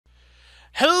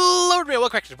Hello everybody,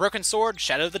 welcome back to Broken Sword,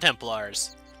 Shadow of the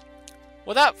Templars.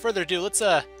 Without further ado, let's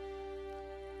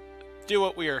do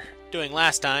what we were doing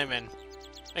last time and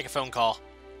make a phone call.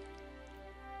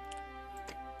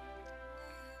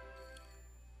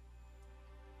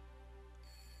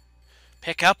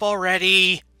 Pick up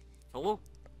already! Hello?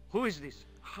 Who is this?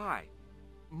 Hi,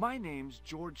 my name's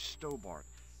George Stobart.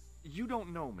 You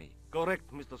don't know me.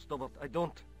 Correct, Mr. Stobart. I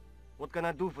don't. What can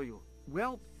I do for you?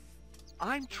 Well,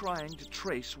 I'm trying to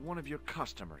trace one of your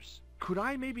customers. Could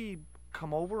I maybe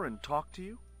come over and talk to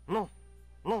you? No.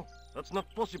 No, that's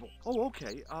not possible. Oh,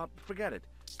 okay. Forget it.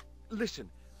 Listen,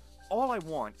 all I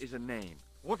want is a name.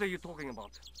 What are you talking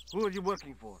about? Who are you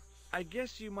working for? I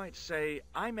guess you might say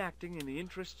I'm acting in the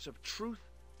interests of truth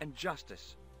and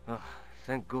justice. Ah,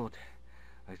 thank God.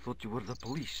 I thought you were the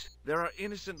police. There are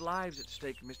innocent lives at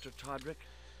stake, Mr. Todrick.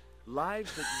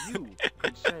 Lives that you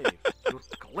can save. You're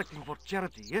collecting for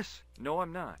charity, yes? No,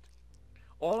 I'm not.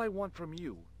 All I want from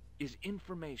you is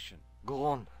information. Go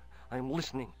on. I'm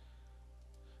listening.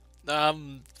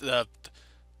 The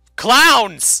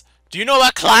clowns! Do you know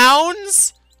about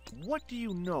clowns? What do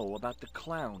you know about the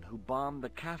clown who bombed the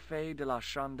Café de la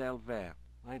Chandelle Verte?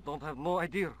 I don't have no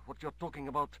idea what you're talking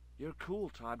about. You're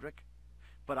cool, Todrick.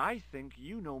 But I think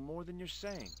you know more than you're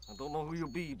saying. I don't know who you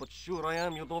be, but sure I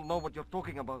am you don't know what you're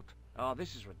talking about. Oh,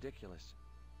 this is ridiculous.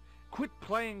 Quit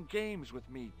playing games with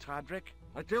me, Todrick.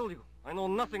 I tell you, I know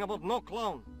nothing about no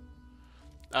clown.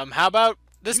 How about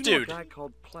this you know dude? a guy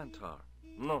called Plantar?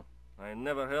 No, I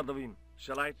never heard of him.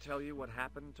 Shall I tell you what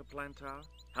happened to Plantar?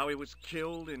 How he was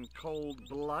killed in cold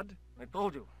blood? I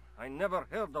told you, I never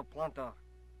heard of Plantar.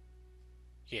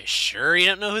 You sure you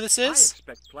don't know who this I is?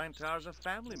 expect Plantar's a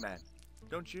family man.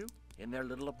 Don't you? In their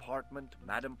little apartment,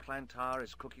 Madame Plantar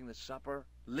is cooking the supper,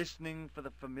 listening for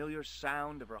the familiar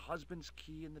sound of her husband's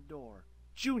key in the door.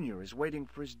 Junior is waiting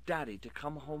for his daddy to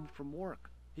come home from work.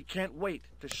 He can't wait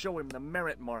to show him the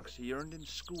merit marks he earned in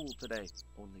school today.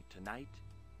 Only tonight,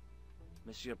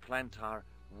 Monsieur Plantar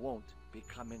won't be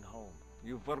coming home.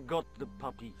 You forgot the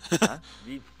puppy. Huh?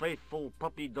 The faithful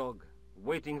puppy dog,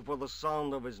 waiting for the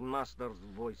sound of his master's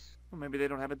voice. Well, maybe they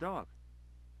don't have a dog.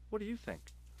 What do you think?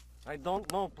 I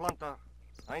don't know Plantar.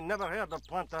 I never heard of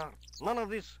Plantar. None of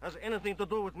this has anything to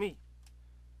do with me.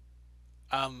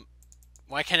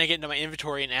 Why can't I get into my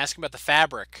inventory and ask him about the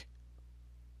fabric?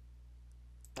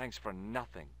 Thanks for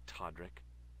nothing, Todrick.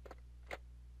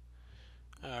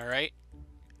 Alright.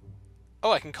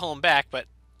 Oh, I can call him back, but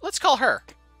let's call her.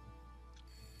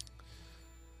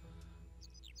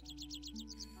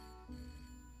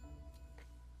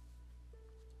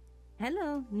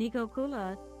 Hello, Nico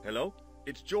Coulard. Hello?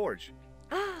 It's George.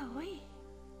 Ah, oui.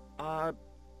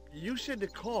 You said to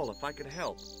call if I could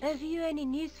help. Have you any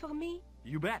news for me?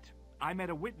 You bet. I met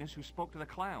a witness who spoke to the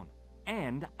clown.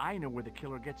 And I know where the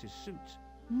killer gets his suits.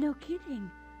 No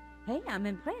kidding. Hey, I'm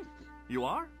impressed. You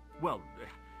are? Well,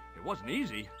 it wasn't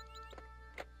easy.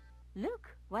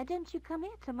 Look, why don't you come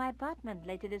here to my apartment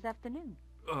later this afternoon?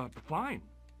 Fine.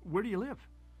 Where do you live?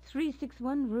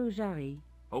 361 Rue Jarry.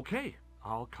 Okay,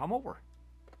 I'll come over.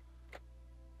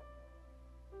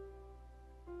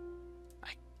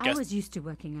 I was used to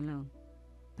working alone,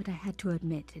 but I had to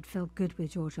admit it felt good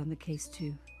with George on the case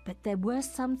too. But there were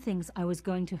some things I was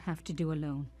going to have to do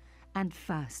alone, and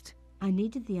fast. I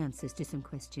needed the answers to some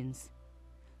questions.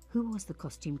 Who was the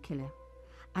costume killer?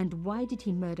 And why did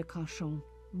he murder Carchon?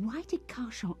 Why did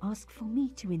Carchon ask for me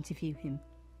to interview him?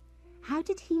 How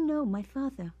did he know my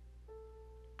father?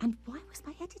 And why was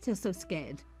my editor so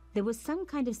scared? There was some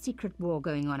kind of secret war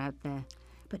going on out there,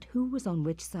 but who was on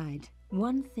which side?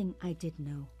 One thing I did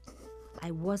know.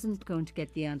 I wasn't going to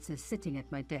get the answers sitting at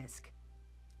my desk.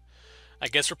 I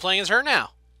guess we're playing as her now.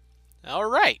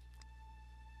 Alright.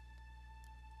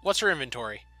 What's her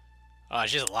inventory? Oh,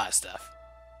 she has a lot of stuff.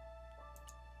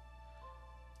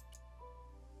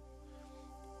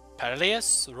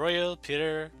 Parlias Royal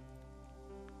Peter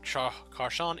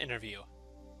Carchon interview.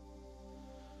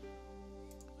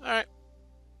 Alright.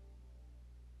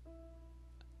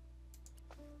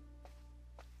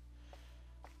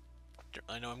 Don't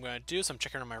really know what I'm going to do, so I'm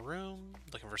checking around my room,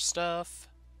 looking for stuff.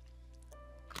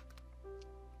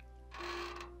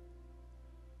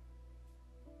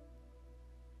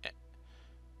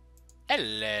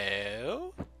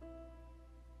 Hello?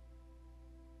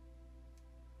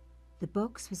 The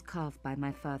box was carved by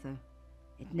my father.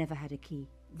 It never had a key.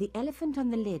 The elephant on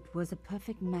the lid was a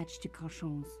perfect match to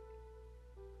Carchon's.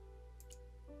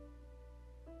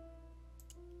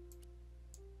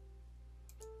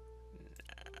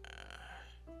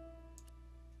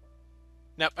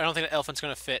 Nope, I don't think the elephant's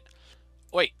gonna fit.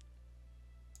 Wait.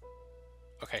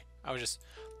 Okay, I was just...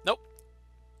 Nope.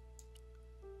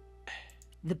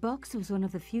 The box was one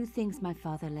of the few things my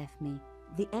father left me.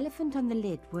 The elephant on the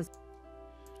lid was...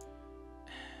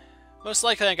 Most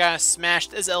likely I gotta smash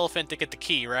this elephant to get the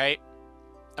key, right?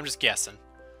 I'm just guessing.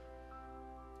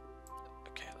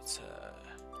 Okay, let's,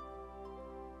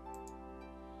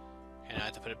 okay, now I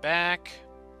have to put it back.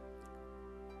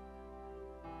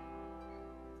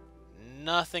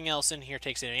 Nothing else in here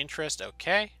takes any interest,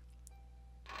 okay.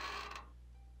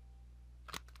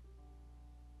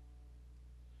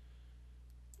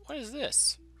 What is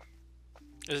this?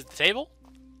 Is it the table?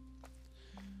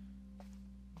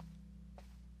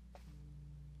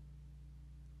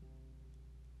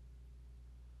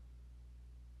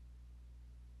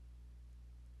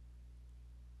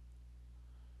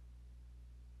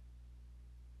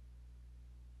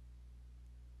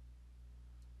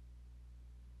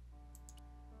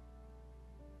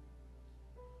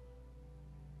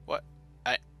 What?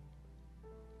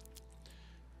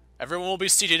 Everyone will be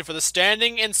seated for the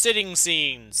standing and sitting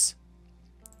scenes.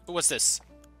 What's this?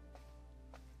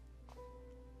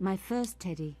 my first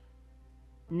teddy.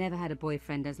 Never had a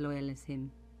boyfriend as loyal as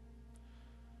him.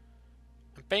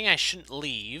 I'm betting I shouldn't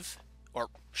leave. Or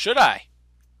should I?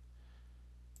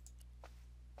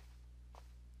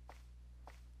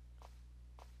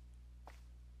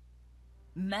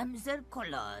 Mademoiselle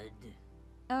Collard.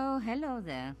 Oh, hello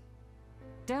there.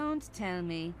 Don't tell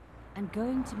me. I'm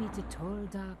going to meet a tall,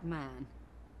 dark man.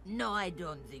 No, I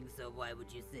don't think so. Why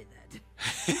would you say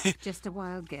that? Just a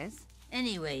wild guess.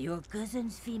 Anyway, your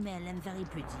cousin's female and very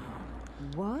pretty.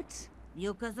 What?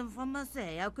 Your cousin from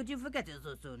Marseille. How could you forget her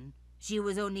so soon? She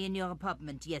was only in your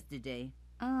apartment yesterday.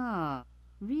 Ah,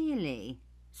 really?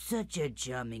 Such a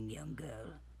charming young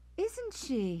girl. Isn't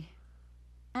she?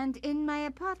 And in my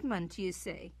apartment, you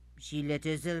say? She let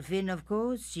herself in, of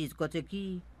course. She's got a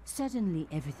key. Suddenly,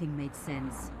 everything made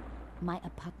sense. My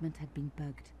apartment had been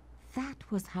bugged.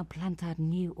 That was how Plantard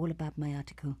knew all about my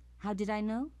article. How did I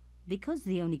know? Because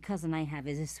the only cousin I have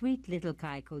is a sweet little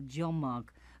guy called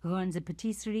Jean-Marc, who runs a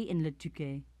patisserie in Le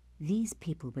Touquet. These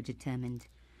people were determined,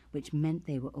 which meant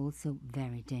they were also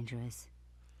very dangerous.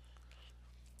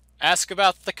 Ask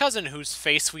about the cousin whose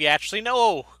face we actually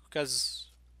know, because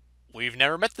we've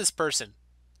never met this person.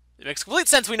 It makes complete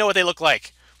sense we know what they look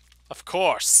like. Of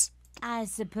course. I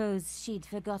suppose she'd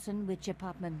forgotten which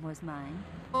apartment was mine.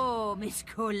 Oh, Miss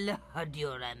Collard,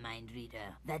 you're a mind reader.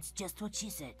 That's just what she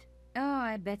said. Oh,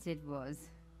 I bet it was.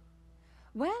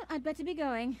 Well, I'd better be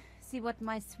going. See what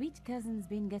my sweet cousin's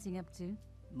been getting up to.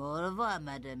 Au revoir,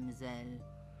 mademoiselle.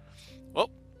 Well,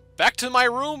 back to my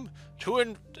room to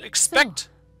expect... So,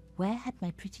 where had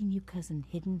my pretty new cousin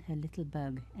hidden her little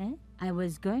bug, eh? I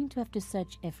was going to have to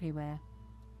search everywhere.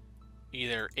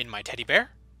 Either in my teddy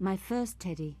bear? My first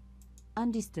teddy.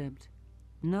 Undisturbed.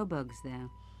 No bugs there.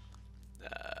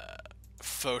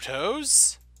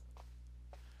 Photos?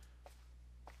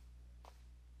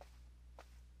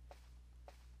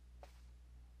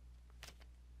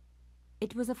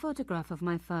 It was a photograph of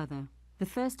my father. The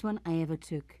first one I ever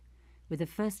took. With the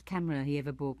first camera he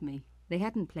ever bought me. They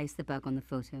hadn't placed the bug on the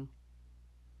photo.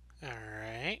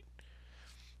 Alright.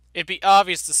 It'd be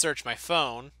obvious to search my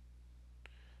phone.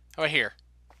 How about here?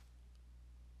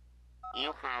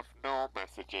 You have no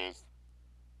messages.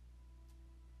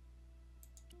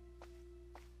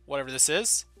 Whatever this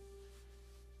is.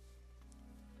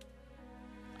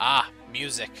 Ah,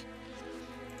 music.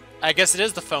 I guess it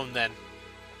is the phone then.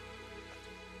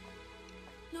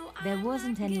 There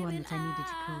wasn't anyone that I needed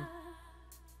to call.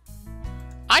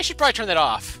 I should probably turn that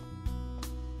off.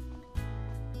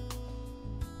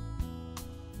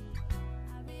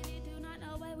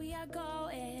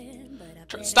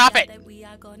 Stop it!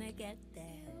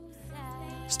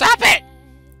 Stop it!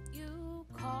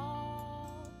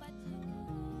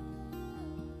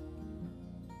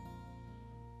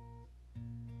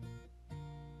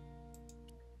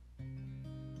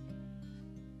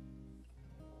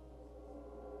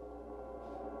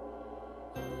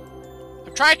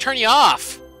 I'm trying to turn you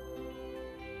off.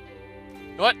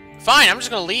 You know what? Fine, I'm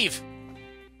just gonna leave.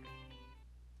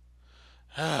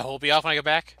 We'll be off when I get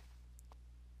back.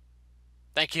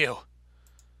 Thank you.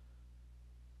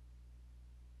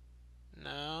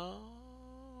 No.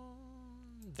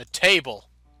 The table.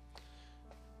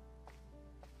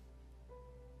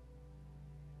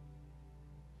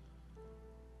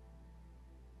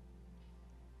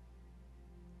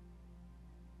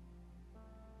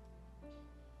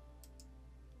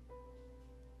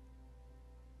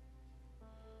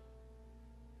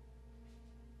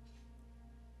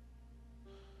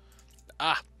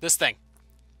 Ah, this thing.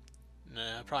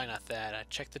 No, probably not that. I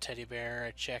checked the teddy bear.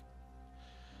 I checked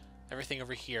everything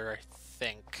over here, I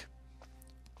think.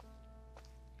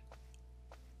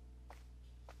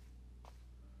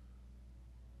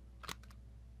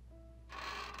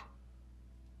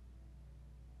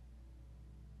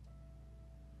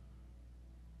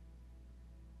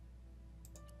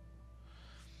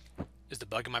 Is the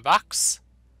bug in my box?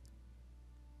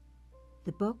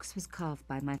 The box was carved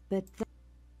by my...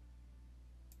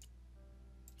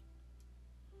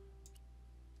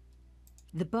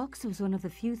 The box was one of the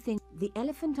few things... The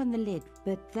elephant on the lid,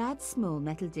 but that small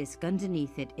metal disc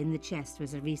underneath it in the chest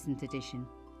was a recent addition.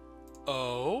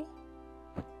 Oh?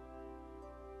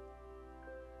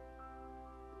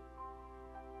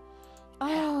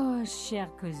 Oh, chère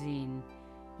cousine.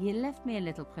 You left me a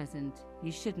little present.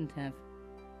 You shouldn't have.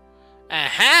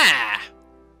 Aha!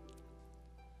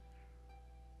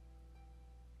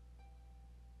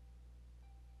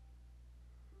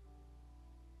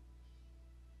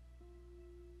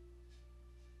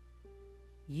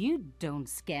 You don't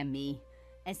scare me.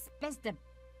 Espèce de...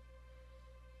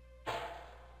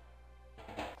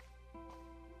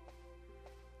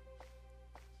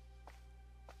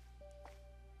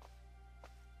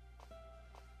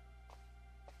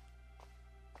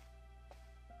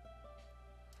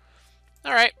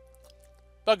 Alright.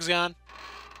 Bug's gone.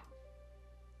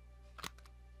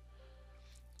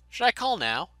 Should I call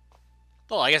now?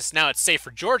 Well, I guess now it's safe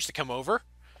for George to come over.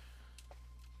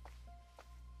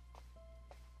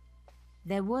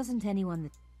 There wasn't anyone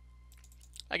that...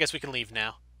 I guess we can leave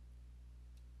now.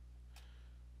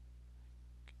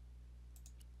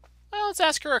 Well, let's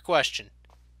ask her a question.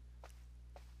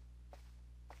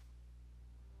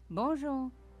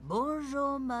 Bonjour.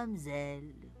 Bonjour, mademoiselle.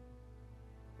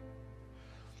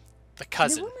 The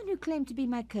cousin. The woman who claimed to be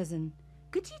my cousin.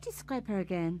 Could you describe her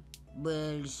again?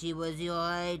 Well, she was your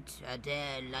height, a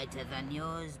hair lighter than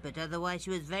yours, but otherwise she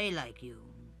was very like you.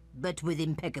 But with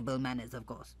impeccable manners, of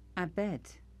course. I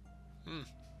bet.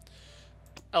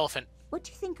 Elephant. What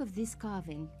do you think of this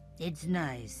carving? It's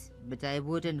nice, but I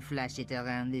wouldn't flash it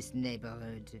around this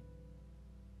neighborhood.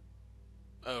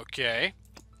 Okay.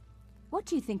 What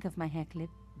do you think of my hair clip?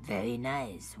 Very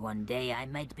nice. One day I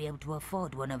might be able to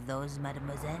afford one of those,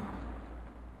 mademoiselle.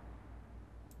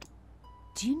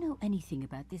 Do you know anything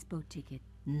about this boat ticket?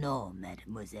 No,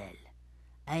 mademoiselle.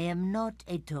 I am not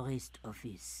a tourist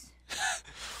office.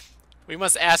 We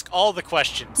must ask all the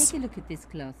questions. Take a look at this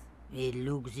cloth. It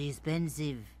looks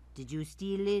expensive. Did you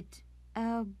steal it?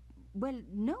 Well,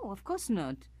 no, of course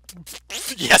not.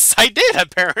 Yes, I did,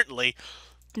 apparently.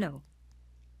 No.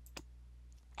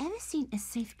 Ever seen a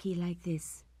safe key like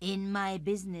this? In my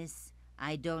business,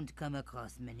 I don't come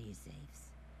across many safes.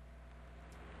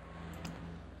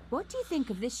 What do you think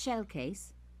of this shell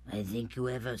case? I think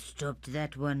whoever stopped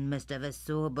that one must have a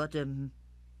sore bottom.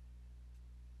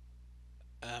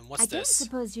 What's I don't this?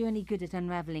 suppose you're any good at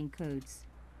unraveling codes.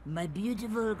 My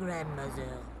beautiful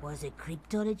grandmother was a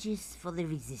cryptologist for the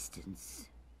Resistance.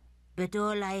 But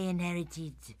all I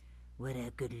inherited were her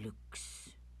good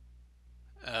looks.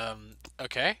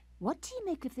 Okay. What do you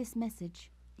make of this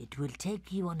message? It will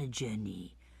take you on a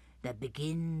journey that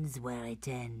begins where it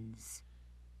ends.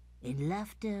 In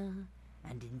laughter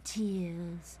and in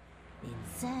tears, in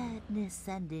sadness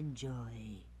and in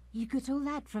joy. You got all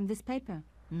that from this paper?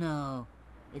 No,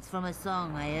 it's from a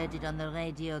song. I heard it on the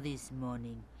radio this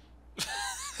morning.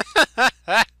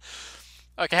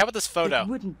 Okay, how about this photo? It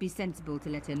wouldn't be sensible to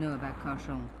let her know about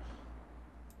Carchon.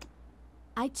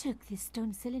 I took this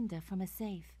stone cylinder from a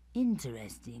safe.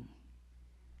 Interesting.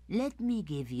 Let me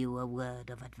give you a word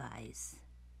of advice.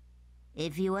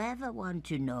 If you ever want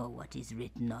to know what is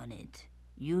written on it,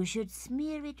 you should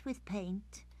smear it with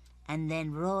paint and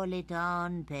then roll it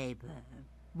on paper.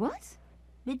 What?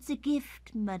 It's a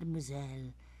gift,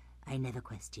 mademoiselle. I never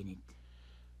question it.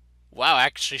 Wow,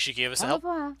 actually, she gave us Au help.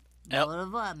 revoir. Yep. Au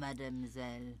revoir,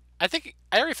 mademoiselle. I think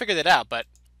I already figured it out, but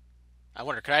I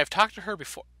wonder, could I have talked to her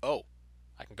before? Oh,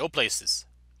 I can go places.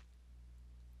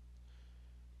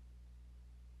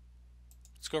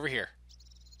 Let's go over here.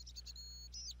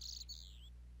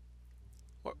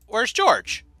 Where's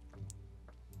George?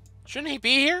 Shouldn't he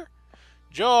be here?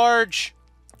 George,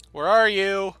 where are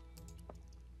you?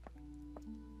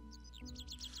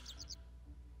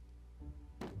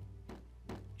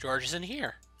 George isn't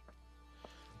here.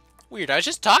 Weird, I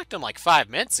just talked to him like 5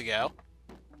 minutes ago.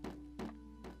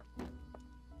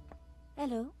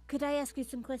 Hello, could I ask you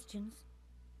some questions?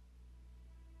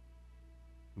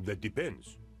 That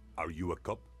depends. Are you a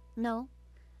cop? No,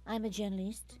 I'm a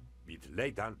journalist. Bit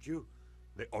late, aren't you?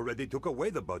 They already took away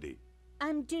the body.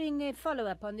 I'm doing a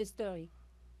follow-up on this story.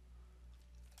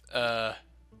 The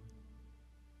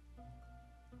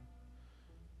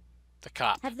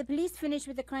cop. Have the police finished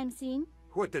with the crime scene?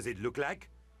 What does it look like?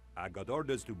 I got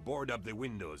orders to board up the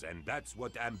windows, and that's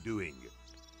what I'm doing.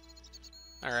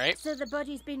 Alright. So the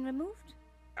body's been removed?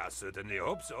 I certainly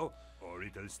hope so, or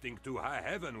it'll stink to high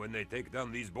heaven when they take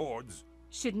down these boards.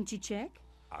 Shouldn't you check?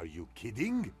 Are you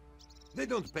kidding? They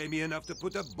don't pay me enough to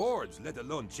put up boards, let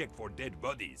alone check for dead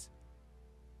bodies.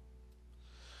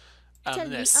 Tell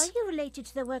me, This. are you related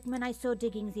to the workman I saw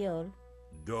digging the hole?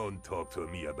 Don't talk to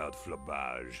me about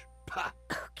flobage. Pah!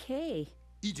 Okay.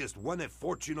 He just won a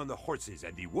fortune on the horses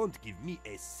and he won't give me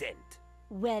a cent.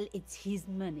 Well, it's his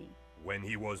money. When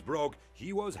he was broke,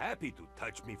 he was happy to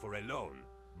touch me for a loan.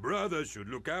 Brothers should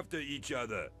look after each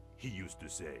other, he used to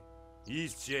say.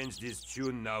 He's changed his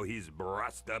tune, now he's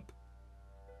brassed up.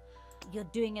 You're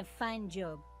doing a fine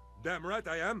job. Damn right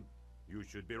I am. You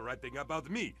should be writing about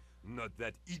me, not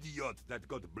that idiot that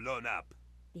got blown up.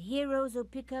 The heroes who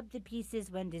pick up the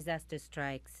pieces when disaster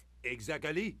strikes.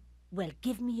 Exactly. Well,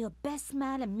 give me your best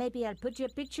smile and maybe I'll put your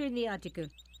picture in the article.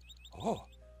 Oh,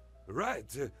 right.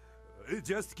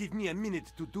 Just give me a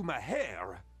minute to do my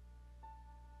hair.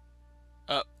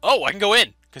 Oh, I can go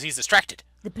in, because he's distracted.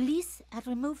 The police had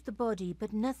removed the body,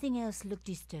 but nothing else looked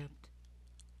disturbed.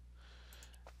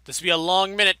 This will be a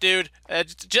long minute, dude.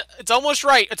 It's almost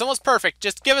right. It's almost perfect.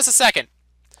 Just give us a second.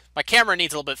 My camera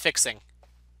needs a little bit fixing.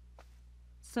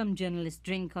 Some journalists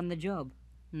drink on the job,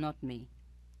 not me.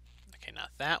 Okay,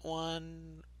 not that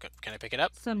one. Can I pick it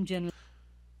up? Some journalists...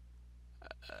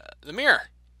 The mirror.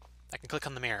 I can click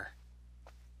on the mirror.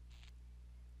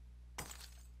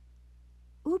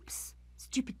 Oops,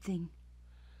 stupid thing.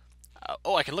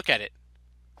 Oh, I can look at it.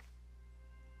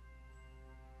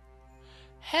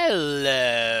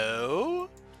 Hello?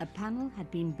 A panel had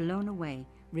been blown away,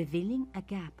 revealing a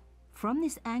gap. From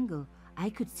this angle, I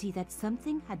could see that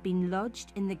something had been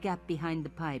lodged in the gap behind the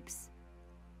pipes.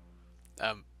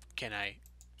 Can I...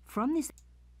 From this...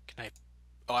 Can I...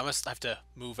 Oh, I must have to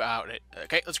move out it.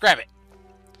 Okay, let's grab it.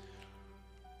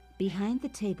 Behind the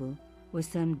table were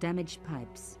some damaged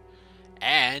pipes.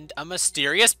 And a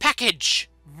mysterious package.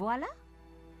 Voila!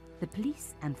 The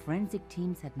police and forensic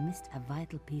teams had missed a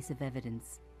vital piece of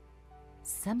evidence.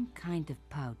 Some kind of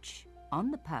pouch. On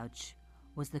the pouch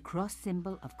was the cross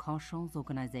symbol of Carchon's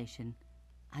organization.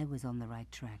 I was on the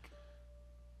right track.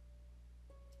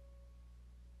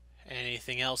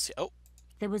 Anything else? Oh,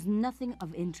 There was nothing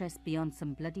of interest beyond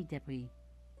some bloody debris.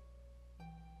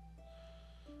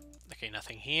 okay,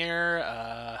 nothing here.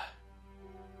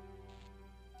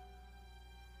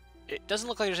 It doesn't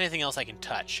look like there's anything else I can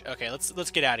touch. Okay,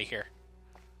 let's get out of here.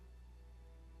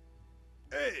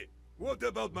 Hey, what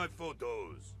about my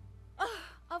photos? Oh,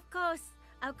 of course.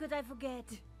 How could I forget?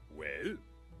 Well,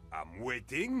 I'm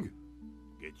waiting.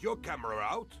 Get your camera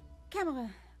out. Camera.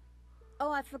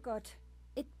 Oh, I forgot.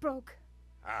 It broke.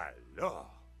 Alors,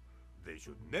 they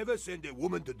should never send a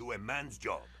woman to do a man's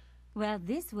job. Well,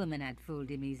 this woman had fooled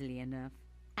him easily enough.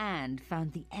 And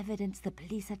found the evidence the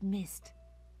police had missed.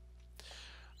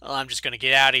 Well, I'm just gonna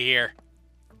get out of here.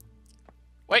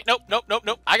 Wait, nope.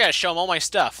 I gotta show him all my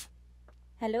stuff.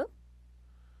 Hello?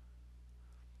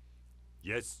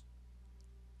 Yes?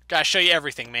 Gotta show you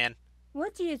everything, man.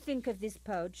 What do you think of this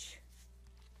pouch?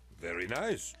 Very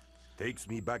nice. Takes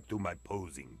me back to my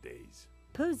posing days.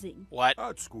 Posing? What?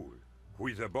 Art school.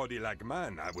 With a body like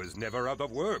mine, I was never out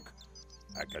of work.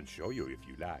 I can show you if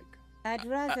you like. I'd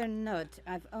rather not.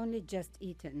 I've only just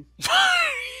eaten.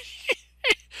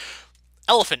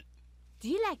 Elephant. Do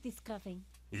you like this coffee?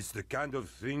 It's the kind of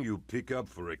thing you pick up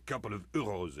for a couple of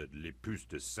euros at Les Puces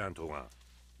de Saint-Ouen.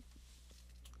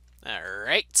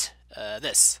 Alright.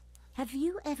 This. Have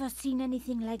you ever seen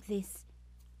anything like this?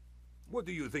 What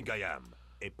do you think I am?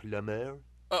 A plumber?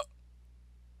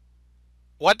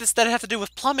 What does that have to do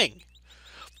with plumbing?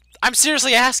 I'm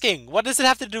seriously asking. What does it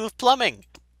have to do with plumbing?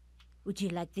 Would you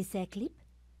like this hair clip?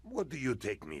 What do you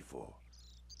take me for?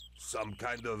 Some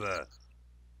kind of a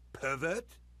pervert?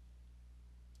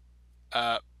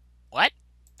 What?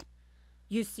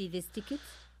 You see this ticket?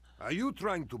 Are you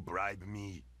trying to bribe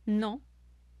me? No.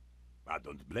 I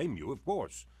don't blame you, of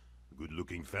course.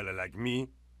 Good-looking fella like me.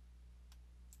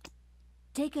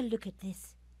 Take a look at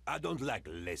this. I don't like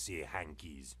laissez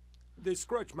hankies. They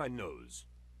scratch my nose.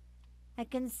 I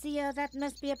can see how that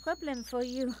must be a problem for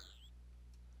you.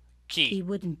 He Key.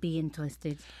 wouldn't be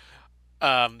interested.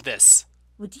 This.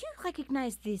 Would you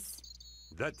recognize this?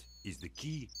 That is the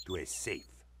key to a safe.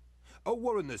 A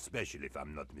Warrener special, if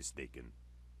I'm not mistaken.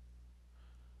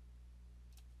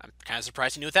 I'm kind of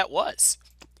surprised you knew what that was.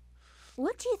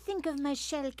 What do you think of my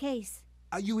shell case?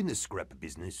 Are you in the scrap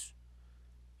business?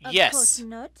 Of Yes. course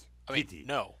not. I mean, Pity.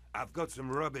 no. I've got some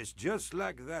rubbish just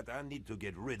like that I need to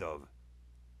get rid of.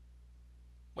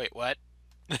 Wait, what?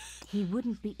 He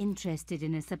wouldn't be interested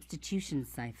in a substitution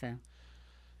cipher.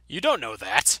 You don't know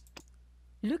that.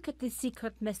 Look at this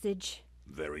secret message.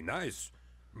 Very nice.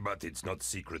 But it's not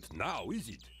secret now, is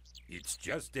it? It's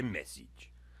just a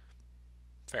message.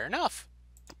 Fair enough.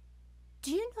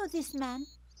 Do you know this man?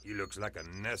 He looks like a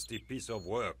nasty piece of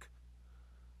work.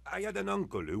 I had an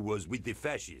uncle who was with the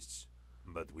fascists,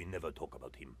 but we never talk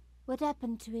about him. What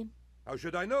happened to him? How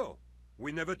should I know?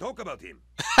 We never talk about him.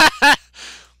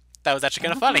 That was actually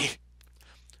kind of funny.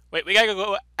 Wait, we gotta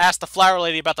go ask the flower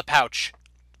lady about the pouch.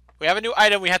 We have a new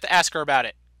item, we have to ask her about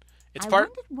it. It's I part...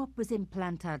 wondered what was in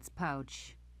Plantard's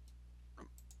pouch.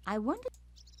 I wondered...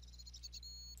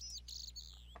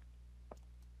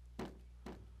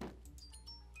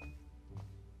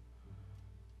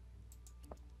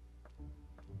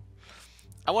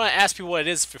 I want to ask people what it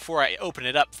is before I open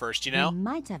it up first, you know? There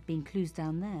might have been clues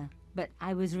down there, but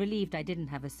I was relieved I didn't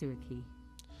have a sewer key.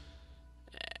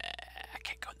 I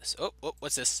can't go in this. Oh,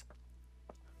 what's this?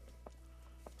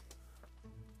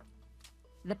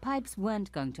 The pipes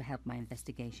weren't going to help my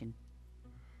investigation.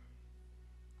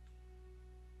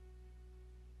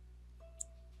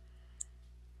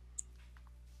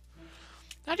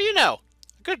 How do you know?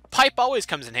 A good pipe always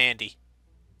comes in handy.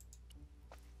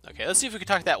 Okay, let's see if we can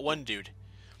talk to that one dude.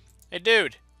 Hey,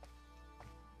 dude.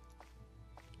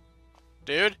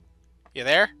 Dude? You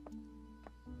there?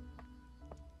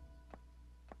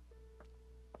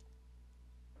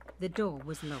 The door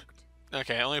was locked.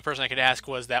 Okay, only person I could ask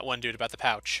was that one dude about the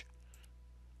pouch.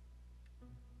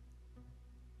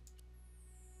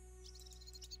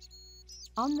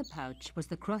 On the pouch was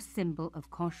the cross symbol of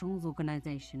Conchon's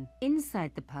organization.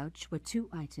 Inside the pouch were two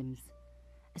items: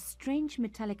 a strange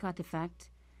metallic artifact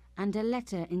and a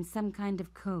letter in some kind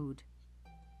of code.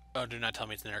 Oh, do not tell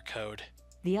me it's in their code.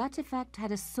 The artifact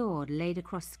had a sword laid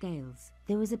across scales.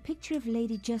 There was a picture of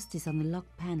Lady Justice on the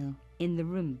locked panel in the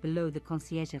room below the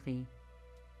conciergerie.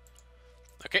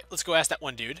 Okay, let's go ask that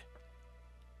one dude.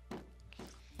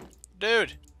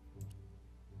 Dude!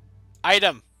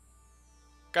 Item!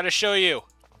 Gotta show you.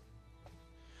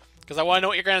 Because I want to know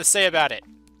what you're going to say about it.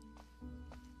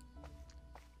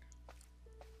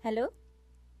 Hello?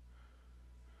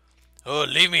 Oh,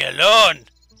 leave me alone!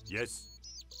 Yes?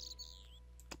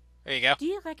 There you go. Do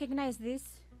you recognize this?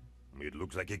 It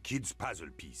looks like a kid's puzzle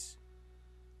piece.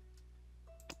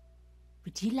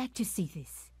 Would you like to see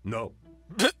this? No.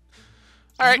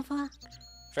 Alright, Au revoir.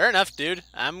 fair enough, dude.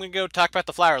 I'm going to go talk about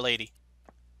the flower lady.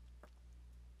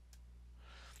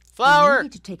 I Flower!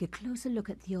 needed to take a closer look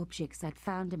at the objects I'd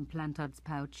found in Plantard's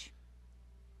pouch.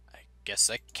 I guess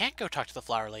I can't go talk to the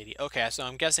flower lady. Okay, so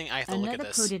I'm guessing I have to look at Another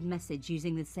this. coded message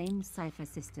using the same cipher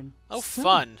system. Oh, So,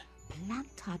 fun.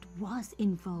 Plantard was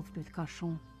involved with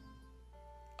Conchon.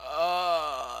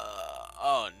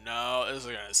 Oh no, this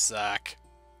is going to suck.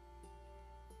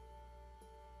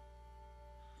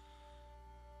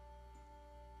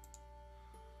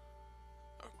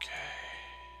 Okay.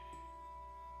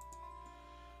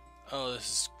 Oh,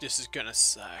 this is gonna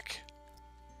suck.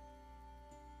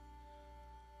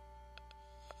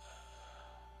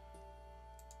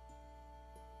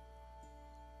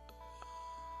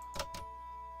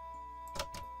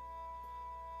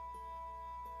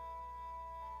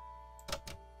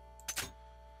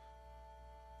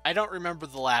 I don't remember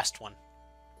the last one.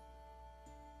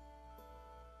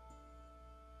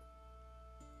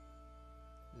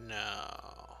 No.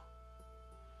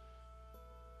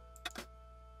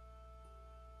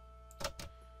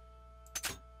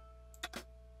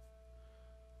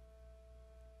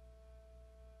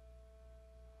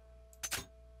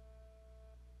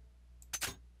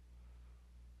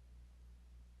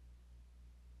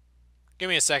 Give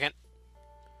me a second.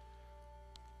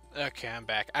 Okay, I'm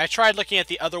back. I tried looking at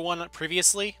the other one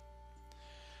previously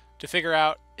to figure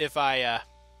out if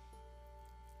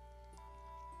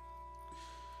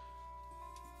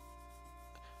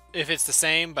if it's the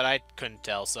same, but I couldn't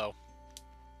tell, so.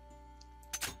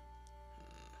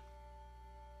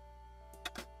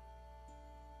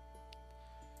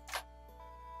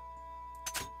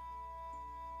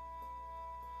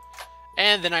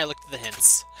 And then I looked at the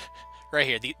hints. Right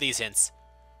here, these hints.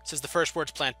 It says the first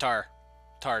word's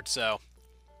Tard, so.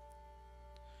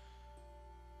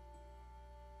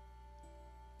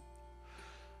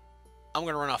 I'm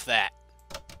gonna run off that.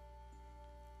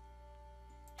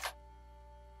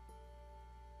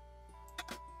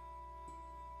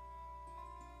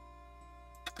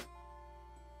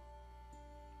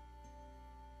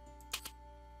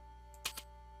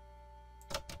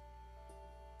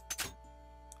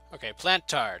 Okay,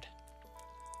 Tard.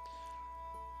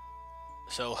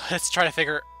 So let's try to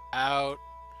figure out...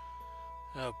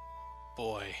 Oh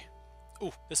boy.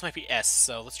 Ooh, this might be S,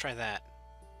 so let's try that.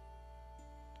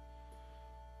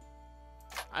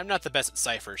 I'm not the best at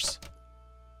ciphers.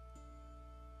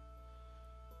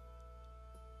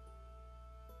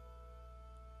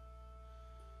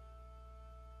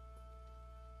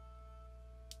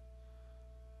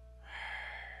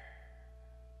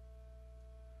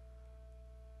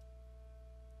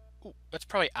 Ooh, that's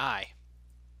probably I.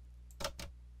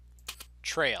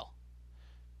 Trail.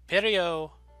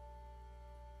 Perio.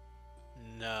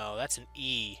 No, that's an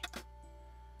E.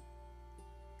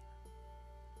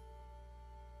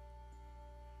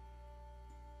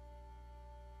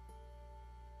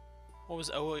 What was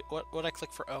O? What did I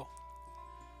click for O?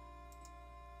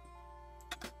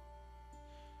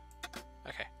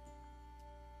 Okay.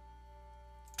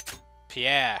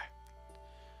 Pierre.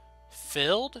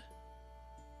 Filled?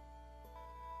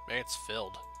 Maybe it's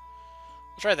filled.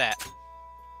 We'll try that.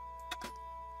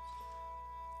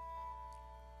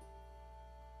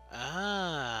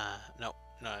 Ah, no,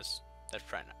 that's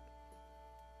probably not.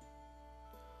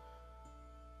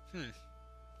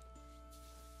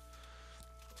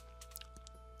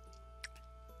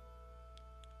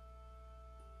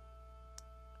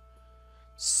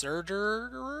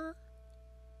 Surgerer?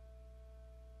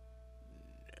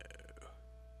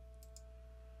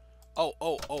 No.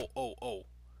 Oh.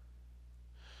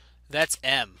 That's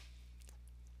M.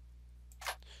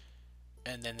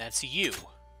 And then that's U.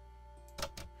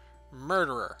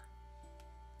 Murderer.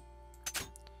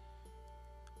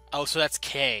 Oh, so that's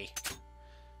K.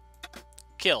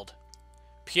 Killed.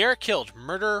 Pierre killed.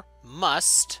 Murder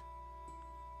must.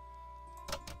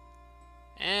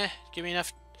 Give me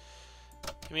enough.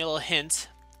 Give me a little hint.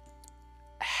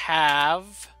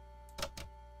 Have.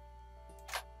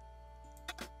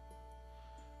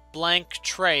 Blank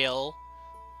trail.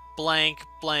 Blank,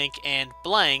 blank, and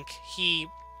blank. He.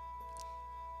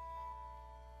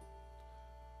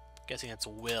 Guessing that's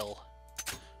will.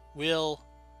 Will.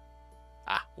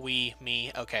 Ah, we,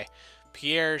 me. Okay.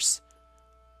 Pierre's.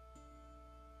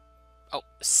 Oh,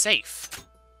 safe.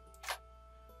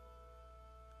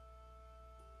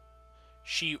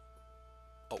 She.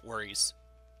 Oh, worries.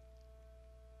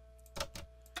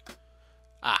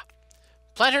 Ah.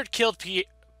 Plantard killed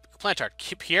Plantard.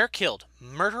 Pierre killed.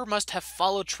 Murder must have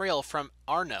followed trail from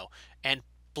Arno and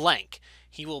blank.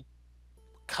 He will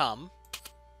come.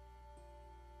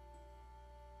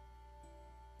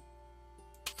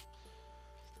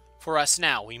 For us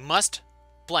now. We must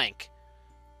blank.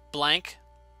 Blank.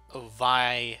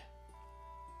 Vi.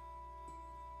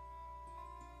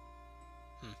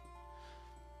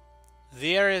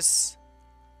 There is.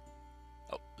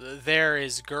 Oh, there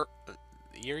is girl.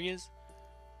 Here he is.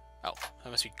 Oh, that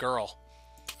must be girl.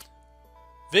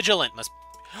 Vigilant must.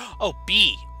 Oh,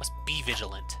 B must be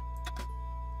vigilant.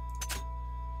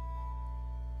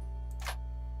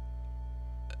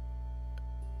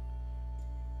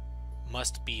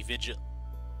 Must be vigilant.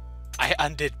 I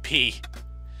undid P.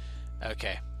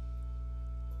 Okay.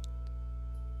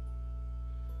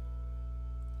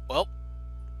 Well,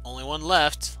 only one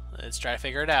left. Let's try to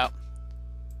figure it out.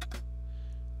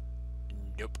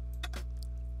 Nope.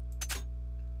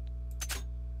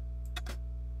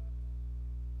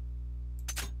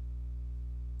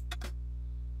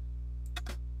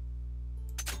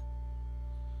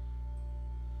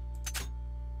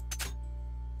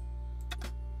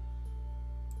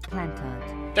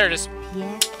 Plantard. There it is.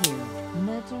 Pierre killed.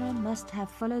 Murderer must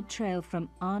have followed trail from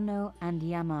Arno and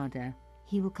Yamada.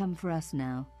 He will come for us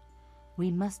now. We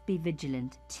must be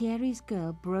vigilant. Thierry's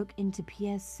girl broke into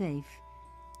Pierre's safe.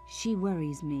 She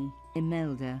worries me.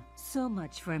 Imelda. So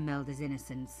much for Imelda's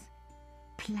innocence.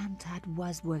 Plantard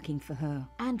was working for her,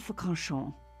 and for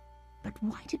Canchon. But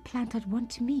why did Plantard want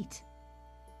to meet?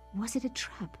 Was it a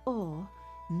trap? Or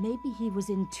maybe he was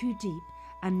in too deep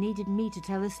and needed me to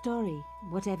tell the story,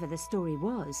 whatever the story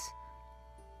was.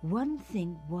 One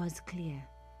thing was clear.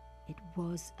 It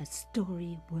was a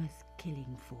story worth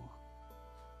killing for.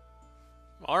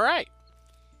 All right.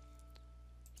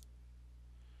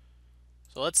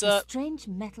 So let's The strange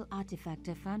metal artifact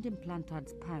I found in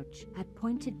Plantard's pouch had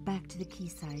pointed back to the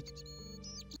quayside.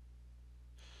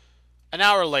 An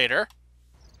hour later.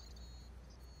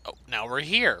 Oh, now we're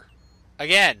here.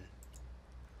 Again.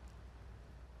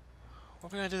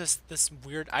 What are we gonna do this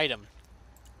weird item?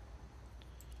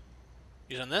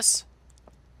 Use on this?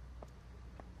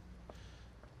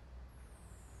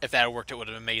 If that had worked, it would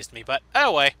have amazed me, but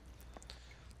oh way.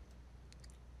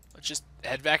 Let's just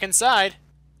head back inside.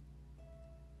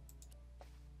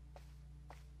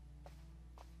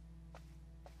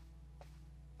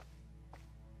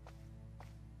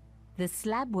 The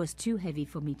slab was too heavy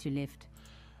for me to lift.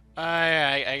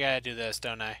 I gotta do this,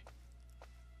 don't I?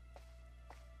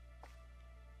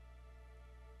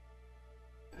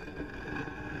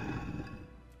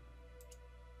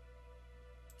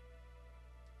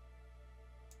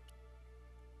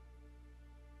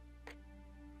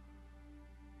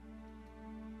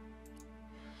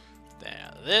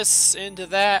 Now this into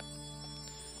that.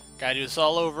 Gotta do this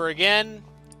all over again.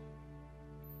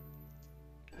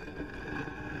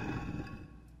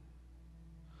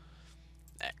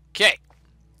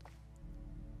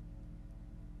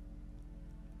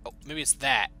 maybe it's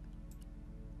that.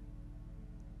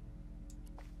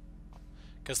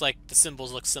 Because, like, the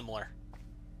symbols look similar.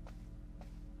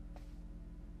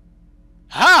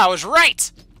 Ha! I was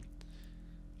right!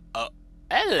 Oh,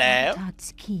 hello.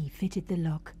 Todd's key fitted the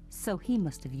lock, so he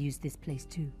must have used this place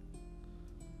too.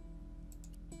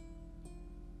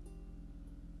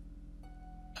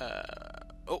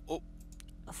 Oh.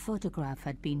 A photograph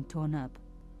had been torn up.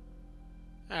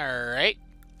 Alright.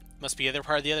 Must be other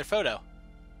part of the other photo.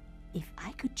 If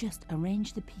I could just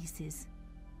arrange the pieces.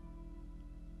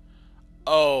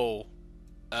 Oh.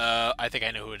 I think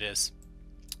I know who it is.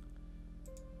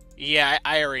 Yeah,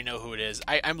 I already know who it is.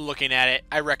 I'm looking at it.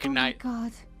 I recognize... Oh my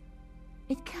god.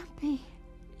 It can't be.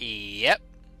 Yep.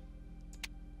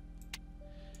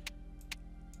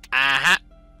 Uh-huh.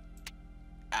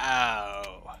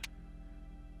 Oh.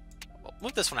 Well,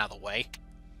 move this one out of the way.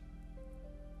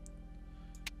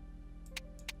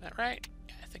 Is that right?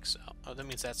 Yeah, I think so. Oh, that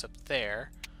means that's up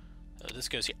there. So this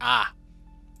goes here. Ah.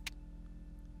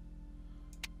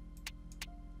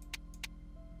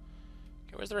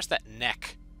 Okay, where's the rest of that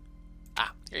neck?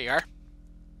 Ah, here you are.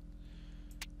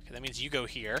 Okay, that means you go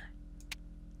here.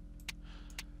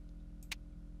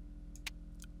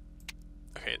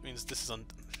 Okay, it means this is on...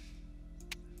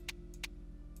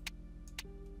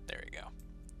 There we go.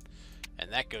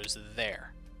 And that goes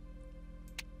there.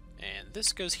 And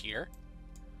this goes here.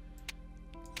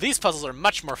 These puzzles are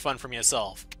much more fun for me to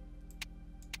solve.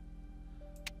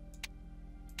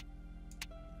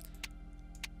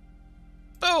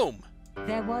 Boom!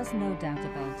 There was no doubt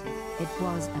about it. It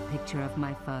was a picture of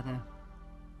my father.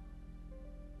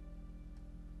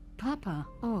 Papa,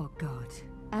 oh God.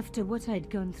 After what I'd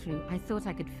gone through, I thought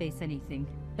I could face anything,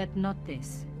 but not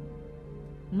this.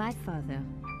 My father,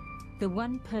 the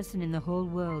one person in the whole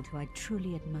world who I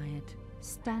truly admired,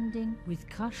 standing with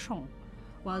Crachon,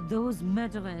 while those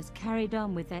murderers carried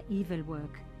on with their evil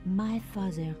work. My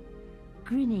father,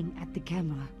 grinning at the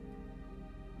camera.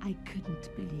 I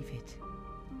couldn't believe it.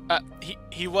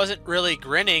 He wasn't really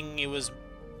grinning, he was...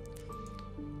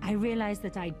 I realized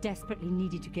that I desperately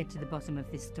needed to get to the bottom of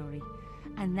this story,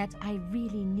 and that I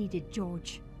really needed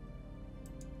George.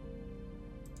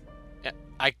 Yeah,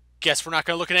 I guess we're not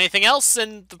going to look at anything else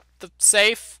in the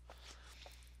safe.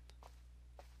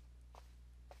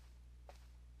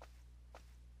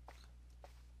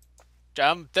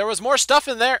 There was more stuff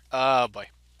in there. Oh, boy.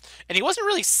 And he wasn't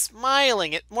really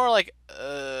smiling. It more like,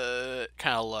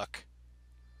 kind of look.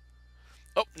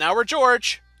 Oh, now we're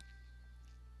George.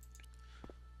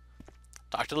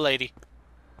 Talk to the lady.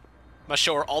 Must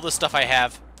show her all the stuff I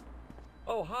have.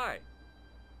 Oh, hi.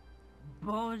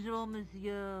 Bonjour,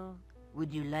 monsieur.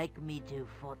 Would you like me to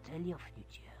foretell your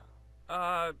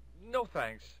future? No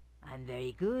thanks. I'm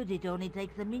very good. It only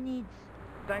takes a minute.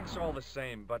 Thanks all the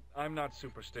same, but I'm not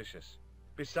superstitious.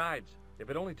 Besides, if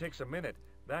it only takes a minute,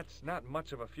 that's not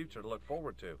much of a future to look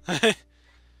forward to.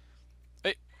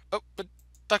 Hey, oh, but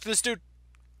talk to this dude.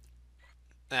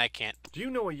 I can't. Do you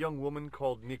know a young woman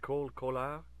called Nicole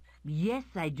Collard? Yes,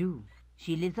 I do.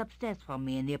 She lives upstairs from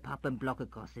me in the apartment block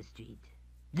across the street.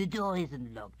 The door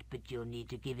isn't locked, but you'll need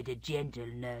to give it a gentle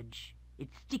nudge. It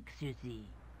sticks, you see.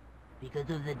 Because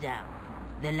of the damp.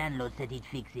 The landlord said he'd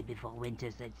fix it before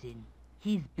winter sets in.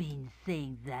 He's been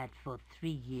saying that for 3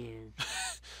 years.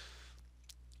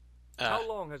 How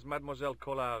long has Mademoiselle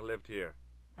Collard lived here?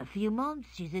 A few months.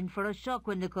 She's in for a shock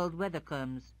when the cold weather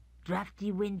comes.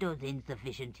 Drafty windows,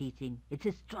 insufficient heating. It's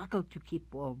a struggle to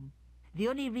keep warm. The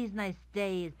only reason I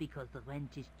stay is because the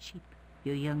rent is cheap.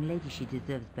 Your young lady, she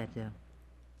deserves better.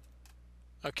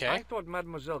 Okay. I thought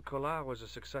Mademoiselle Collard was a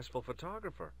successful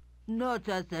photographer. Not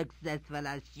as successful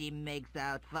as she makes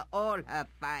out for all her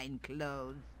fine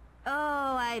clothes.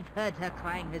 Oh, I've heard her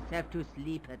crying herself to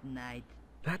sleep at night.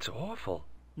 That's awful.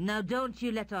 Now don't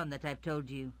you let on that I've told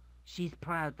you. She's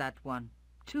proud, that one.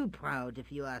 Too proud,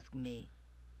 if you ask me.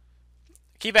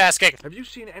 Keep asking. Have you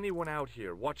seen anyone out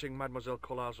here watching Mademoiselle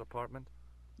Collard's apartment?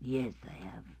 Yes, I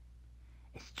have.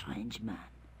 A strange man.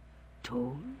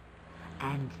 Tall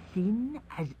and thin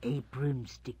as a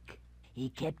broomstick. He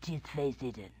kept his face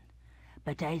hidden,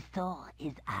 but I saw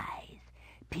his eyes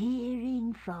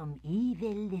peering from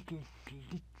evil little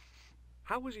slits.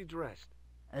 How was he dressed?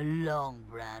 A long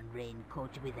brown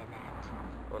raincoat with an hat.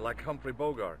 Or like Humphrey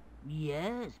Bogart?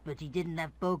 Yes, but he didn't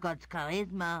have Bogart's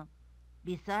charisma.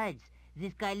 Besides,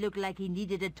 this guy looked like he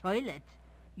needed a toilet.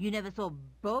 You never saw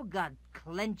Bogart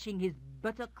clenching his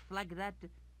buttocks like that.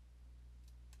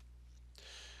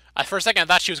 For a second, I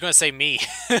thought she was going to say me.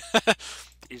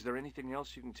 Is there anything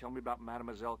else you can tell me about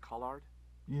Mademoiselle Collard?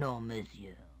 No,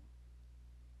 monsieur.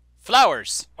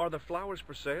 Flowers. Are the flowers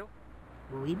for sale?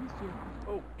 Oui, monsieur.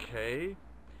 Okay.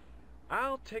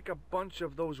 I'll take a bunch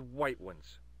of those white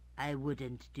ones. I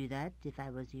wouldn't do that if I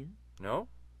was you. No?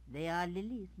 They are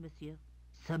lilies, monsieur.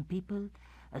 Some people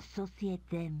associate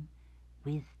them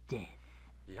with death.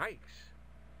 Yikes.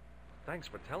 Thanks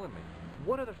for telling me.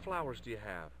 What other flowers do you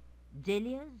have?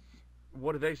 Dahlias?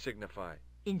 What do they signify?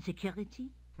 Insecurity?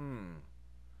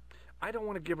 I don't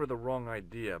want to give her the wrong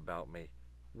idea about me.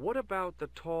 What about the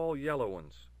tall yellow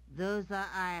ones? Those are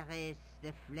iris,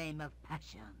 the flame of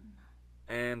passion.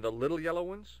 And the little yellow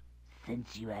ones?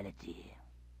 Sensuality.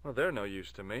 Well, they're no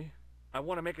use to me. I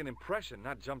want to make an impression,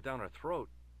 not jump down her throat.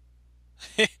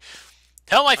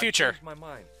 Tell my I've future. changed my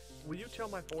mind. Will you tell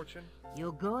my fortune?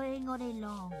 You're going on a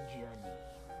long journey.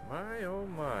 My, oh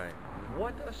my.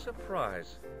 What a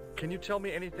surprise. Can you tell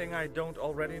me anything I don't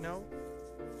already know?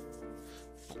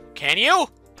 Can you?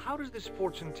 How does this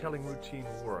fortune-telling routine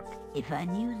work? If I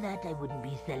knew that, I wouldn't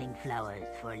be selling flowers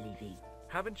for a living.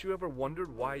 Haven't you ever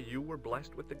wondered why you were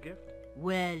blessed with the gift?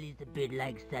 Well, it's a bit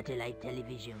like satellite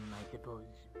television, I suppose.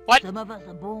 What? Some of us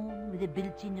are born with a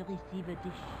built-in receiver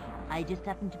dish. I just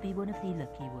happen to be one of the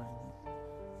lucky ones.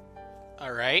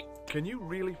 Alright. Can you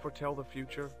really foretell the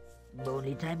future?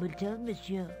 Only time will tell,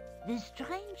 monsieur. The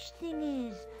strange thing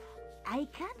is, I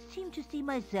can't seem to see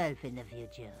myself in the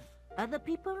future. Other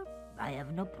people, I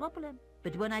have no problem.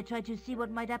 But when I try to see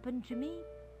what might happen to me,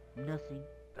 nothing.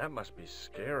 That must be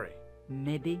scary.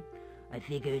 Maybe. I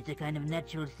figure it's a kind of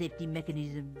natural safety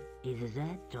mechanism. Either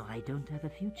that, or I don't have a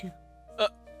future.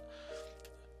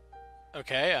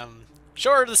 Okay,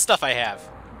 sure the stuff I have.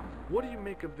 What do you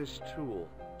make of this tool?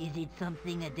 Is it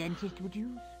something a dentist would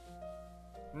use?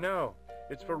 No,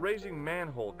 it's for raising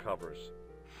manhole covers.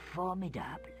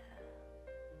 Formidable.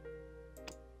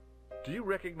 Do you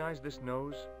recognize this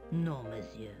nose? No,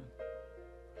 monsieur.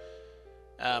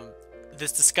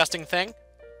 This disgusting thing?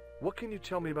 What can you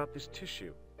tell me about this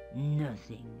tissue?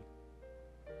 Nothing.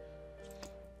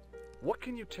 What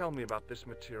can you tell me about this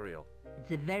material?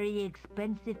 It's a very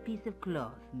expensive piece of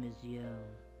cloth, monsieur.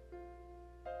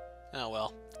 Oh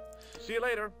well. See you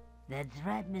later. That's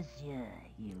right, monsieur.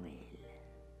 You will.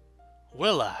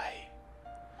 Will I?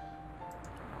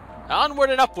 Onward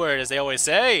and upward, as they always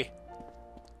say.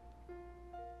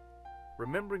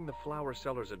 Remembering the flower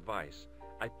seller's advice,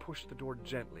 I pushed the door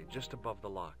gently just above the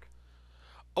lock.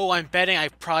 Oh, I'm betting I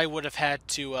probably would have had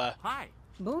to, Hi.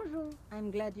 Bonjour.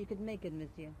 I'm glad you could make it,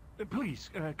 monsieur. Please,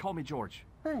 call me George.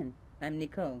 Fine. I'm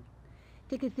Nicole.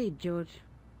 Take a seat, George.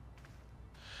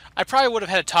 I probably would have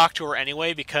had to talk to her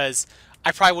anyway, because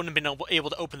I probably wouldn't have been able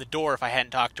to open the door if I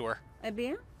hadn't talked to her. Eh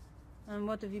bien? And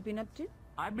what have you been up to?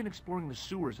 I've been exploring the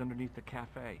sewers underneath the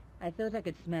cafe. I thought I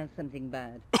could smell something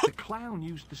bad. The clown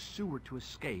used the sewer to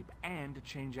escape and to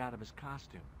change out of his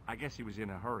costume. I guess he was in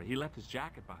a hurry. He left his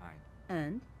jacket behind.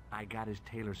 And? I got his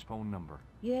tailor's phone number.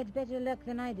 You had better luck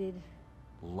than I did.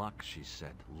 Luck, she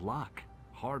said. Luck.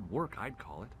 Hard work, I'd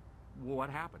call it. What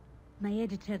happened? My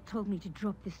editor told me to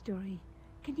drop the story.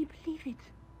 Can you believe it?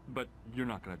 But you're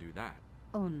not going to do that.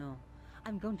 Oh no.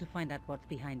 I'm going to find out what's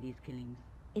behind these killings.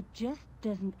 It just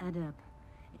doesn't add up.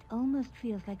 It almost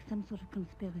feels like some sort of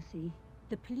conspiracy.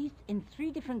 The police in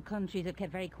 3 different countries have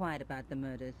kept very quiet about the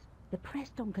murders. The press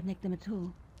don't connect them at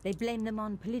all. They blame them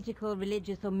on political,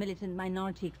 religious, or militant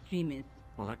minority extremists.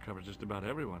 Well, that covers just about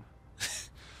everyone.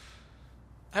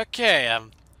 Okay,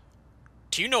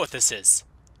 do you know what this is?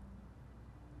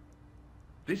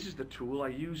 This is the tool I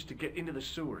used to get into the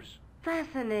sewers.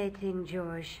 Fascinating,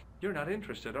 George. You're not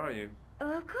interested, are you?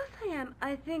 Oh, of course I am.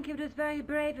 I think it was very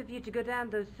brave of you to go down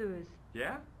those sewers.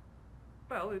 Yeah?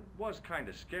 Well, it was kind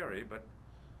of scary, but,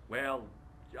 well,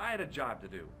 I had a job to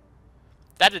do.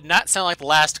 That did not sound like the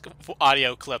last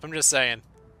audio clip, I'm just saying.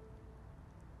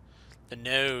 The I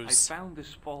nose. found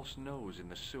this false nose in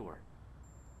the sewer.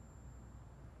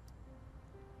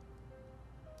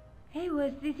 Hey,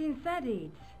 what's this inside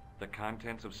it? The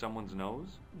contents of someone's nose?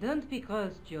 Don't be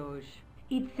cross, George.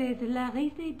 It says La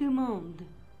Risée du Monde.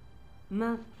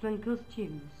 Masks and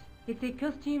costumes. It's a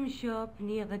costume shop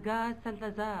near the Gare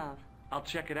Saint-Lazare. I'll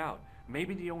check it out.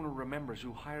 Maybe the owner remembers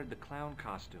who hired the clown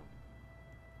costume.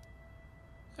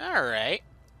 Alright.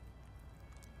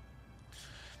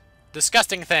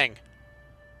 Disgusting thing.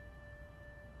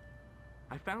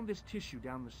 I found this tissue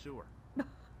down the sewer.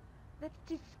 That's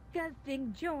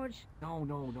disgusting, George.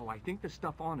 No. I think the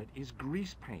stuff on it is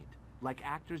grease paint, like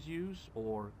actors use,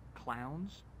 or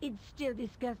clowns. It's still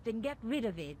disgusting. Get rid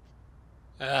of it.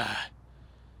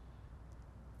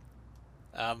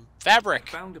 Fabric.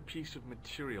 I found a piece of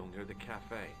material near the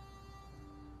cafe.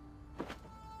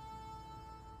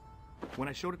 When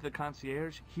I showed it to the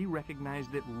concierge, he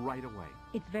recognized it right away.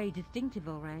 It's very distinctive,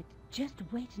 all right. Just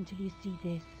wait until you see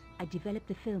this. I developed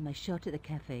the film I shot at the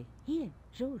cafe. Here,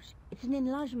 George. It's an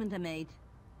enlargement I made.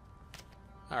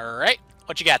 Alright,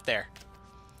 what you got there?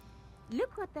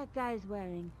 Look what that guy's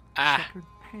wearing. Ah, Checkered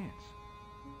pants.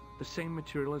 The same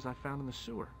material as I found in the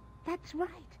sewer. That's right.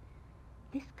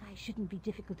 This guy shouldn't be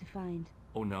difficult to find.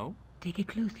 Oh, no? Take a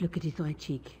close look at his right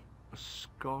cheek. A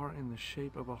scar in the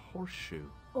shape of a horseshoe.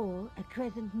 Or a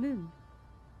crescent moon.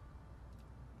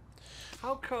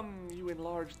 How come you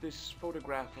enlarged this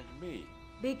photograph of me?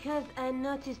 Because I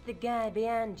noticed the guy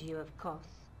behind you, of course.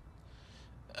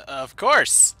 of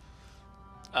course.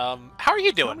 How are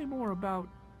you Tell me doing? more about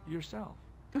yourself.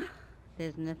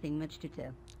 There's nothing much to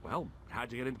tell. Well,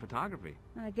 how'd you get into photography?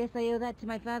 I guess I owe that to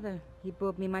my father. He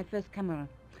bought me my first camera.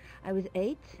 I was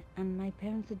 8, and my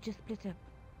parents had just split up.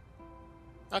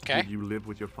 Okay. Did you live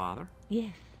with your father?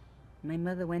 Yes. My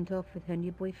mother went off with her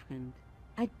new boyfriend.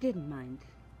 I didn't mind.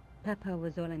 Papa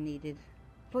was all I needed.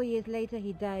 4 years later,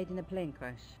 he died in a plane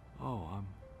crash. Oh, I'm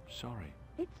sorry.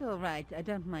 It's all right. I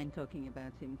don't mind talking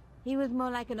about him. He was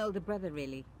more like an older brother,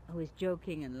 really. Always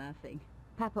joking and laughing.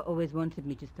 Papa always wanted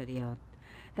me to study art.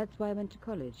 That's why I went to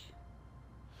college.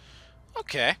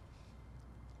 Okay.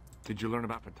 Did you learn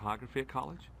about photography at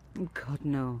college? God,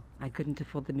 no. I couldn't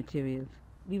afford the materials.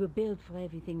 We were billed for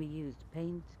everything we used.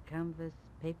 Paint, canvas,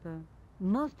 paper.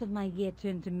 Most of my year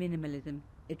turned to minimalism.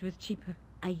 It was cheaper.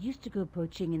 I used to go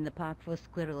poaching in the park for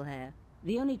squirrel hair.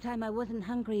 The only time I wasn't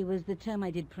hungry was the term I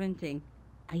did printing.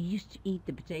 I used to eat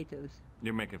the potatoes.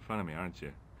 You're making fun of me, aren't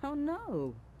you? Oh,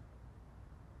 no.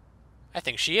 I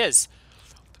think she is.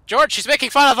 George, she's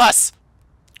making fun of us!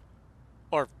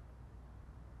 Or...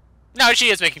 No, she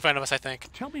is making fun of us, I think.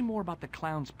 Tell me more about the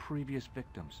clown's previous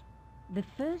victims. The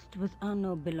first was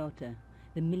Arnaud Bellotta,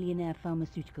 the millionaire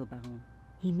pharmaceutical baron.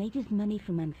 He made his money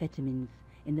from amphetamines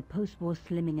in the post-war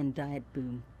slimming and diet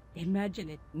boom. Imagine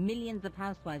it, millions of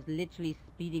housewives literally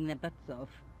speeding their butts off.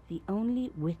 The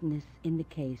only witness in the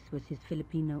case was his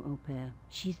Filipino au pair.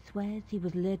 She swears he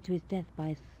was lured to his death by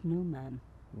a snowman.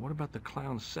 What about the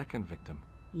clown's second victim?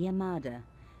 Yamada,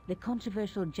 the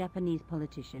controversial Japanese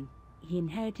politician. He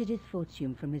inherited his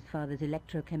fortune from his father's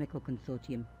electrochemical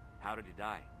consortium. How did he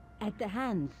die? At the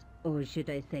hands, or should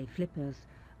I say flippers,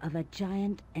 of a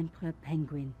giant emperor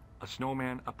penguin. A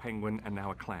snowman, a penguin, and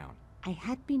now a clown. I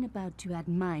had been about to add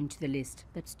mine to the list,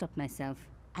 but stopped myself.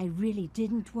 I really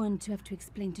didn't want to have to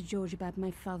explain to George about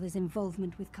my father's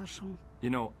involvement with Cachon. You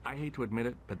know, I hate to admit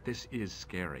it, but this is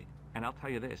scary. And I'll tell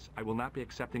you this, I will not be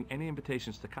accepting any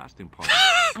invitations to costume parties.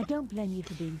 I don't blame you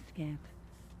for being scared.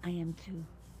 I am too.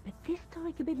 But this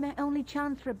story could be my only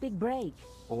chance for a big break.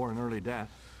 Or an early death.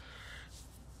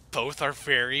 Both are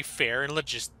very fair and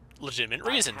legitimate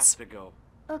reasons. I have to go.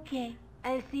 Okay,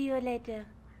 I'll see you later.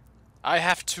 I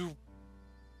have to...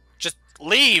 just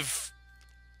leave!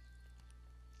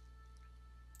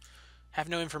 Have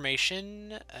no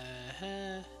information.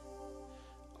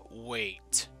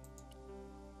 Wait.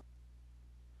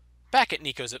 Back at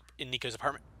Nico's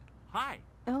apartment. Hi.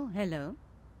 Oh, hello.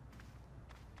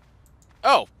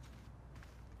 Oh!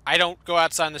 I don't go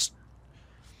outside in this...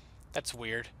 That's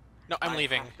weird. No, I'm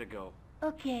leaving. I have to go.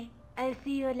 Okay, I'll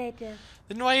see you later.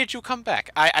 Then why did you come back?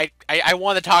 I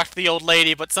wanted to talk to the old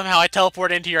lady, but somehow I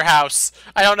teleported into your house.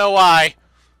 I don't know why.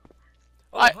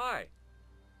 Oh, hi.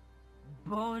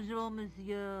 Bonjour,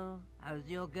 monsieur. How's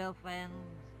your girlfriend?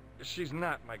 She's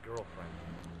not my girlfriend.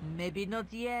 Maybe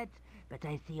not yet, but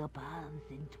I see your palms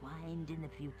entwined in the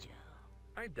future.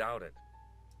 I doubt it.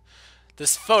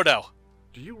 This photo.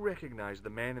 Do you recognize the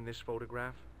man in this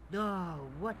photograph? Oh,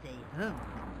 what a hunk.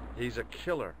 He's a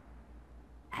killer.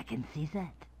 I can see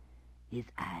that. His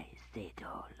eyes say it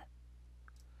all.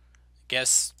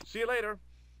 Guess. See you later.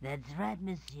 That's right,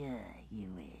 monsieur. You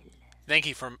will. Thank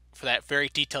you for that very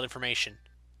detailed information.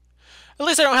 At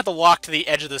least I don't have to walk to the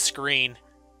edge of the screen.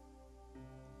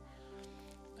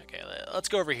 Okay, let's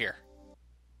go over here.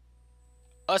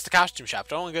 Oh, it's the costume shop.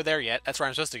 Don't want to go there yet. That's where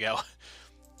I'm supposed to go.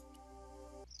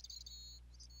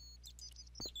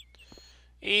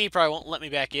 He probably won't let me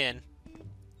back in.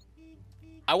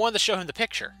 I wanted to show him the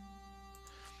picture.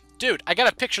 Dude, I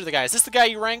got a picture of the guy. Is this the guy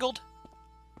you wrangled?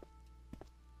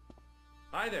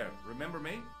 Hi there. Remember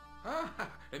me? Ah,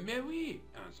 mais oui,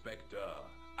 Inspector.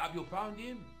 Have you found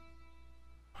him?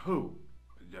 Who?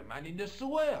 The man in the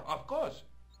sewer, of course.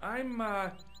 I'm,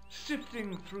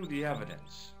 sifting through the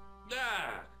evidence.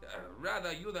 Ah,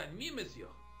 rather you than me, monsieur.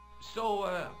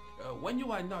 So, when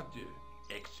you are not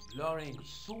exploring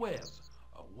sewers,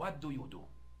 what do you do?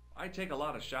 I take a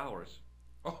lot of showers.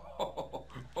 Oh,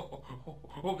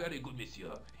 very good,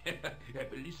 monsieur. A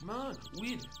policeman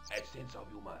with a sense of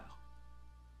humor.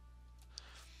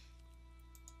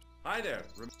 Hi there.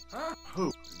 Huh?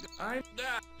 Who? I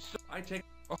take...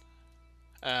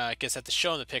 I guess I have to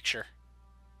show him the picture.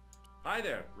 Hi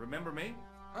there. Remember me?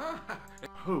 Ah,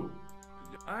 Who?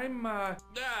 I'm,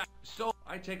 so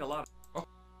I take a lot of...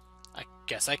 I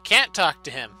guess I can't talk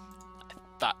to him. I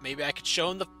thought maybe I could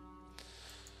show him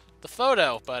the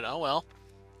photo, but oh well.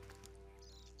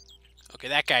 Okay,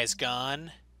 that guy's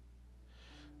gone.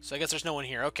 So I guess there's no one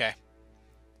here. Okay.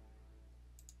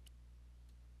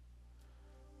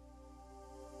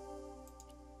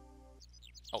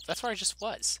 Oh, that's where I just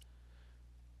was.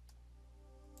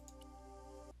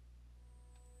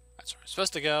 That's where I'm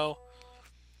supposed to go.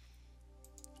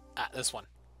 Ah, this one.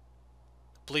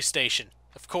 Police station.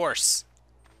 Of course.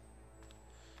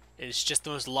 It's just the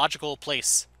most logical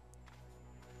place.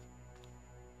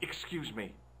 Excuse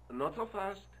me. Not so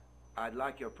fast. I'd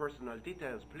like your personal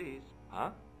details, please.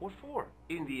 Huh? What for?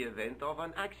 In the event of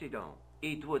an accident,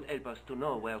 it would help us to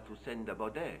know where to send the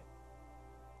body.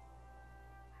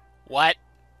 What?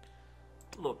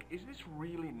 Look, is this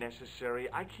really necessary?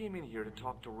 I came in here to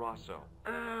talk to Rosso.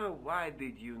 Why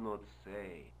did you not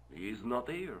say? He's not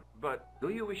here. But Do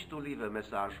you wish to leave a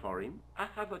message for him? I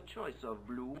have a choice of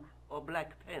blue or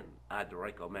black pen. I'd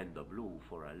recommend the blue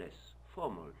for a less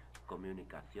formal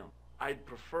communication. I'd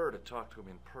prefer to talk to him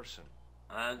in person.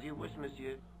 As you wish,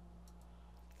 monsieur.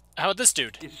 How about this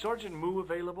dude? Is Sergeant Moo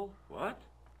available? What?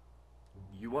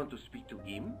 You want to speak to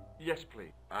him? Yes,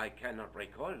 please. I cannot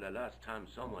recall the last time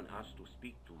someone asked to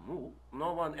speak to Moo.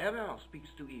 No one ever speaks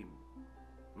to him.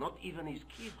 Not even his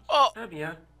kids. Oh! Eh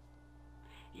bien.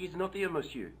 He is not here,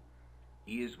 monsieur.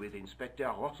 He is with Inspector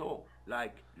Rosso,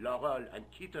 like Laurel and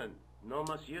Keaton. No,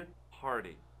 monsieur?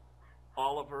 Hardy.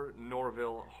 Oliver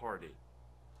Norville Hardy.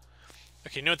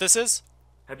 Okay, you know what this is?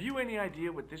 Have you any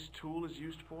idea what this tool is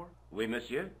used for? Oui,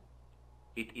 monsieur.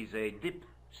 It is a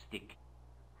dipstick.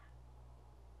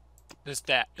 This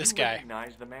Do you guy.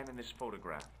 recognize the man in this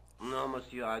photograph? No,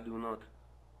 monsieur, I do not.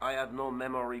 I have no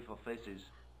memory for faces.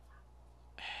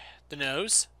 The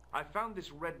nose? I found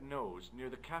this red nose near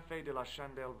the Café de la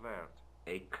Chandelle Verte.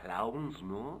 A clown's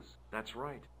nose? That's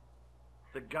right.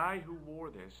 The guy who wore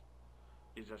this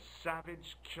is a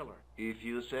savage killer. If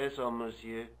you say so,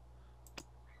 monsieur.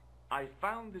 I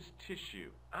found this tissue.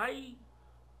 I...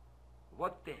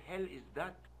 What the hell is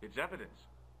that? It's evidence.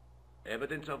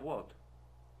 Evidence of what?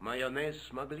 Mayonnaise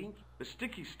smuggling? The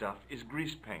sticky stuff is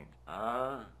grease paint.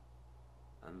 Ah.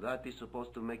 And that is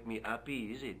supposed to make me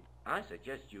happy, is it? I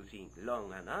suggest you think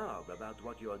long and hard about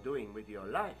what you are doing with your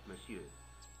life, monsieur.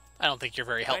 I don't think you're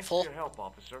very Thanks helpful. for your help,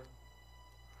 officer.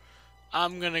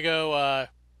 I'm gonna go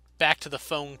back to the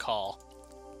phone call.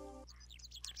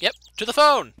 Yep, to the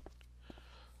phone!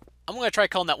 I'm gonna try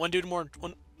calling that one dude one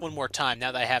more time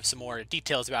now that I have some more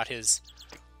details about his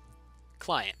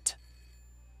client.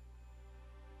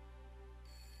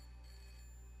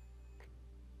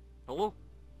 Hello?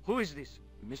 Who is this?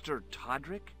 Mr.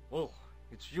 Todrick? Oh,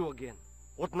 it's you again.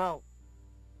 What now?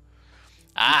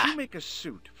 Did Ah, you make a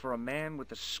suit for a man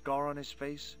with a scar on his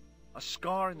face? A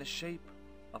scar in the shape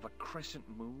of a crescent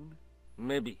moon?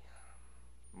 Maybe.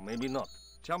 Maybe not.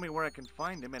 Tell me where I can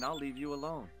find him and I'll leave you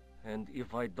alone. And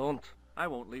if I don't, I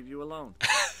won't leave you alone.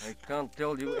 I can't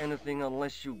tell you anything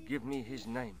unless you give me his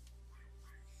name.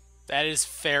 that is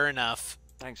fair enough.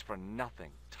 Thanks for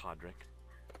nothing, Todrick.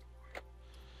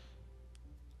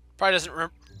 Probably doesn't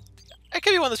remember. I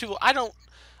could be one of those people. I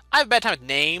have a bad time with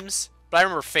names, but I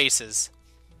remember faces.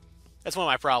 That's one of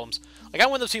my problems. Like, I'm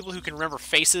one of those people who can remember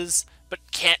faces, but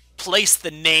can't place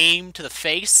the name to the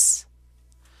face.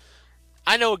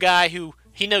 I know a guy who,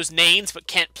 he knows names, but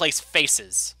can't place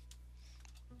faces.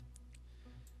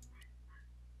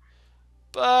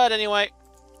 But anyway,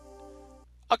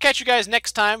 I'll catch you guys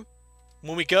next time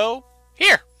when we go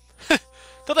here.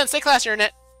 Till then, stay classy,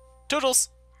 Internet. Toodles.